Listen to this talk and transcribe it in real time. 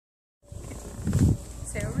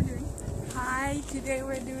Hi, today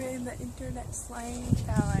we're doing the internet slang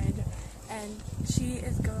challenge, and she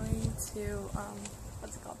is going to,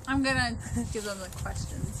 what's it called? I'm gonna give them the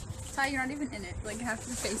questions. Ty, you're not even in it. Like, half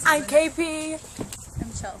your face is I'm in KP. it.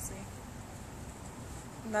 I'm Chelsea.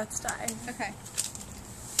 That's Ty. Okay.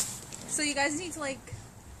 So you guys need to, like,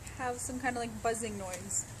 have some kind of, like, buzzing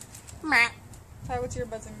noise. Meh. Ty, what's your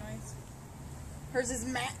buzzing noise? Hers is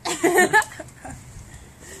meh.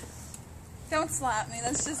 Don't slap me.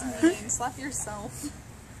 That's just mean. Slap yourself.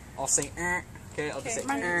 I'll say okay, I'll just say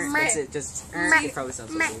That's it, just it probably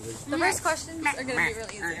sounds like a The first questions are gonna be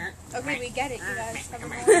really easy. Okay, we get it, you guys. Have a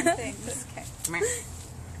million things. Okay.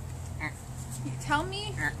 Tell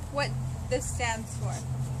me what this stands for.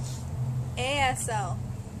 ASL.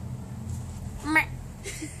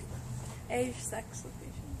 Age, sex,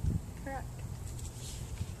 location. Correct.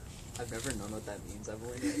 I've never known what that means. I've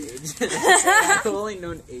only known age. I've only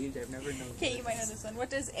known age. I've never known. Okay, you might know this one. What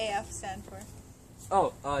does AF stand for?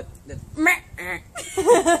 Oh,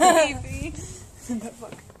 Maybe. The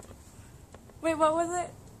fuck. Wait, what was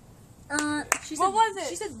it? What was it?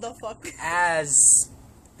 She said the fuck. as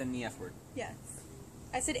the F word. Yes.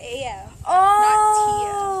 I said AF.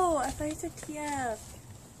 Oh! I thought you said TF.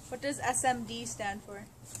 What does SMD stand for?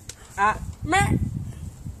 Meh.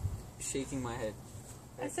 Shaking my head.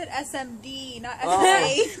 I said SMD, not Oh.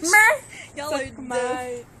 SMA. Meh. Y'all are Suck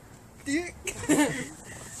my dick.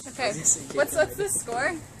 Okay. What's the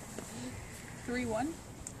score? 3-1.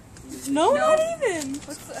 No, No. not even.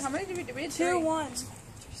 How many did we do? We did 2-1.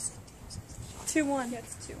 2-1. Yeah,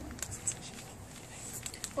 it's 2-1.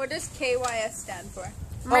 What does KYS stand for?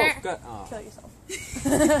 Oh, God. Oh. Kill yourself.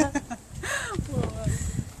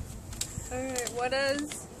 Alright, what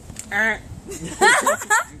does I'm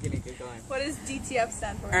gonna get going. what does DTF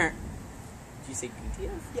stand for? Did you say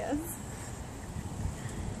DTF? Yes.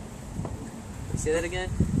 Say that again.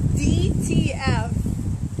 DTF.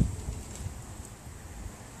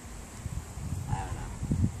 I don't know.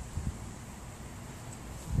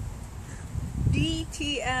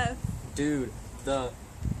 DTF. Dude, the.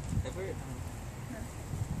 Do you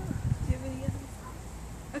have any others?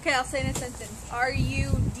 Okay, I'll say in a sentence. Are you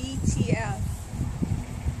DTF?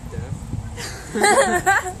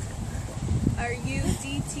 Are you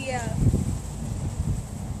DTF?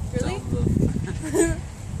 Really?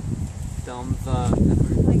 Dumb the.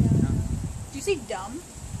 Oh my god. Did you say dumb?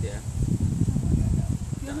 Yeah.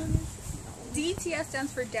 DTF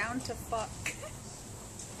stands for down to fuck.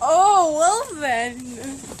 Oh, well then.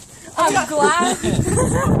 I'm glad.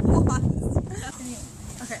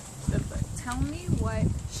 Okay, tell me what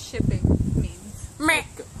shipping means. Meh.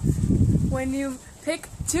 When you pick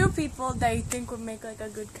two people that you think would make like a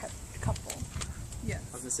good couple. Yes.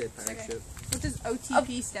 I was gonna say partnership. What does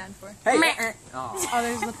OTP stand for? Hey! Meh. Oh. Oh,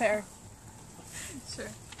 there's the pair. Sure.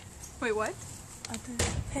 Wait, what? Other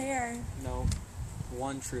pair. No.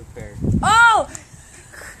 One true pair. Oh!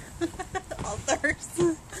 Others.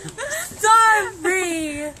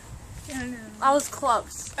 Sorry! No. I was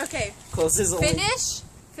close. Okay, Closest only.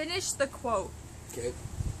 finish the quote. Okay.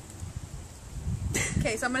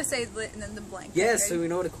 Okay, so I'm gonna say lit and then the blank. Yeah, Okay? so we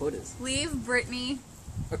know what a quote is. Leave Brittany.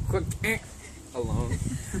 A quick alone.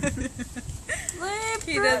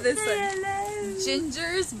 He did this one.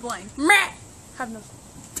 Ginger's blank. Meh. Have no.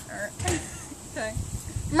 Okay.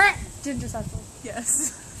 Meh. Ginger's have no.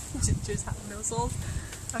 Yes. Gingers have no souls.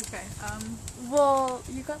 Okay. Well,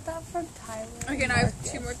 you got that from Tyler. Okay, now I have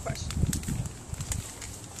 2 more questions.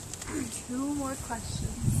 2 more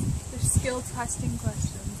questions. They're skill testing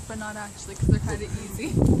questions, but not actually because they're kind of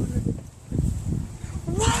easy.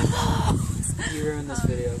 You ruined this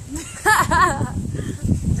video.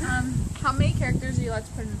 How many characters are you allowed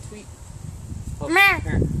to put in a tweet? Oh, Meh.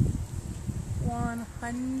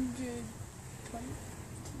 140.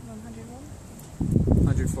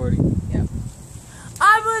 140. Yep.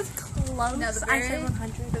 I was close. Now the I said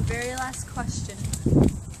 100. The very last question.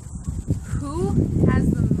 Who has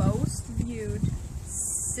the most viewed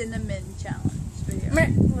cinnamon challenge video? Meh.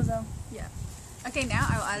 Lizzo. Yeah. Okay, now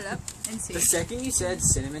I'll add it up and see. The second you said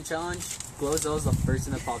cinnamon challenge, Glozo was the first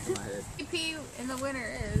thing that popped in my head. KP and the winner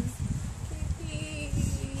is KP.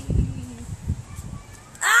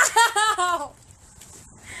 Ow!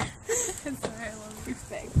 I'm sorry, I love you.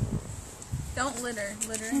 Don't litter.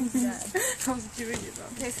 Littering is bad. I was giving you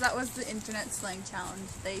that. Okay, so that was the internet slang challenge.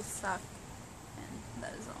 They suck, and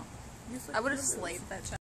that is all. I would have slayed that challenge.